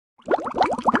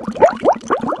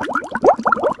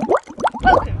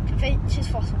Nature's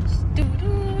Fossils.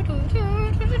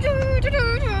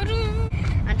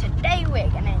 And today we're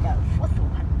gonna go fossil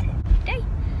hunting. Today,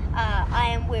 I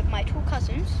am with my two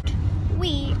cousins.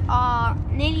 We are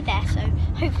nearly there, so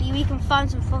hopefully we can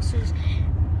find some fossils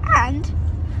and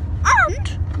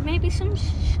maybe some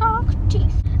shark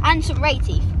teeth and some ray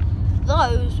teeth.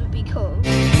 Those would be cool.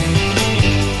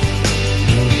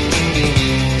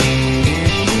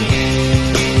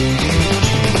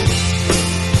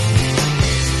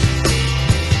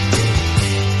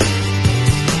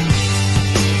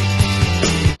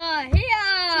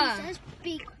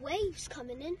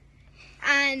 Coming in,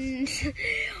 and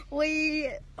we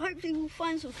hopefully will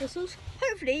find some fossils.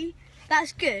 Hopefully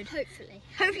that's good.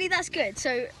 Hopefully that's good.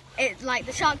 So it like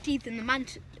the shark teeth and the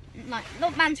manta, like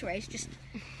not manta rays, just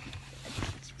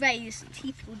rays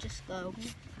teeth will just go.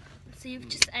 So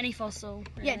just any fossil.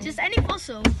 Really. Yeah, just any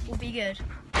fossil will be good. So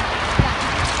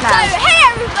hey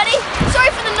everybody,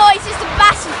 sorry for the noise. It's the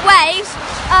massive waves.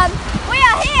 We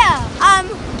are here, and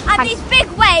these big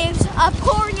waves are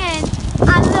pouring in.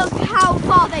 And look how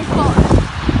far they've got.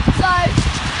 So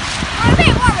I'm a bit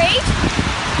worried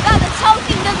that this whole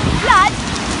thing doesn't flood,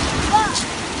 but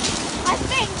I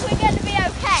think we're going to be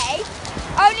okay.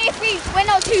 Only if we're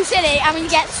not too silly and we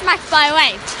get smacked by a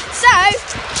wave. So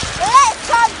let's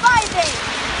try and find it.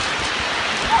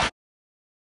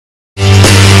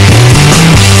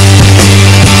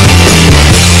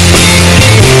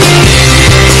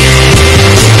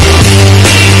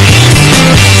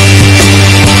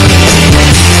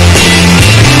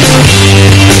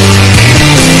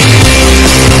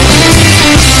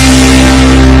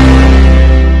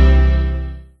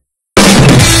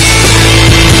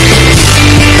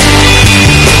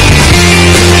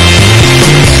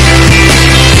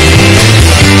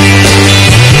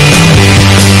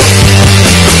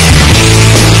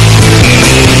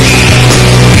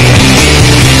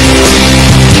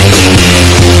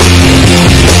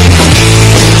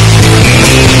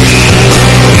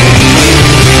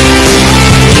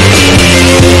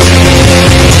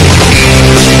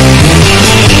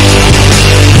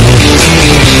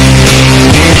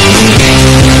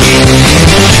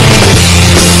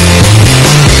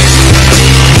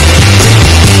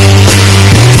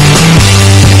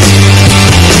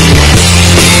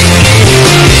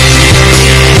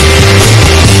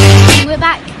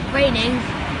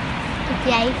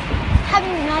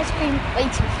 Having an ice cream,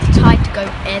 waiting for the tide to go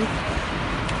in.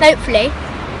 Hopefully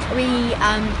we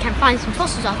can find some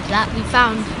fossils after that. We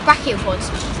found brachiopods,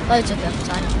 loads of them,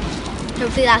 so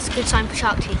hopefully that's a good sign for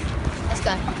shark teeth. Let's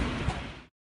go.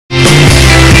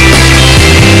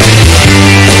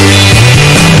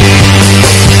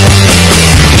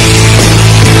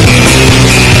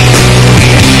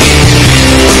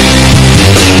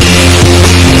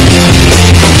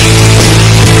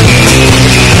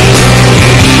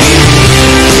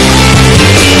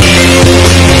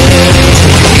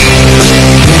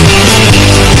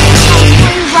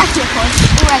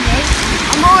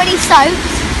 Soaked,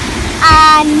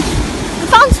 and we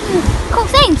found some cool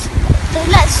things, so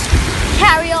let's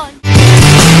carry on.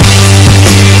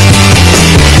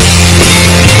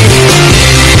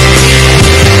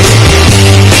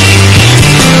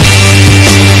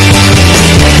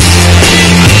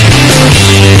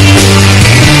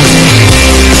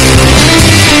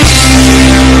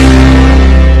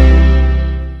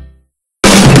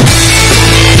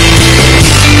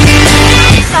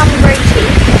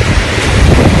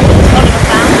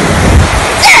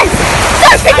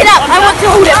 Pick it up! I want to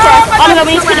hold it first. Oh my god,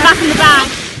 we need to put it back in the bag.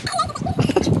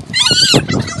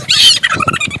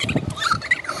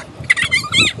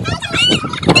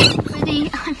 Ready?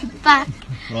 I'm back.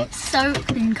 Right.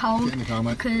 Soaked and cold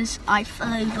because I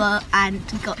fell over and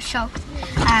got shocked.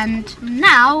 And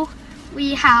now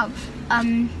we have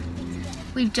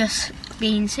we've just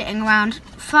been sitting around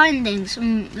finding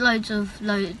some loads and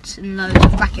loads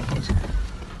of brachiopods.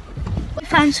 We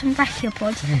found some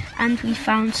brachiopods and we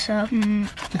found some,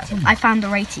 I found the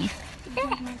ray teeth.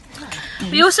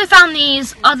 We also found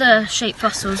these other shaped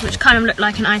fossils which kind of look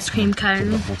like an ice cream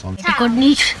cone. They got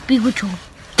neat big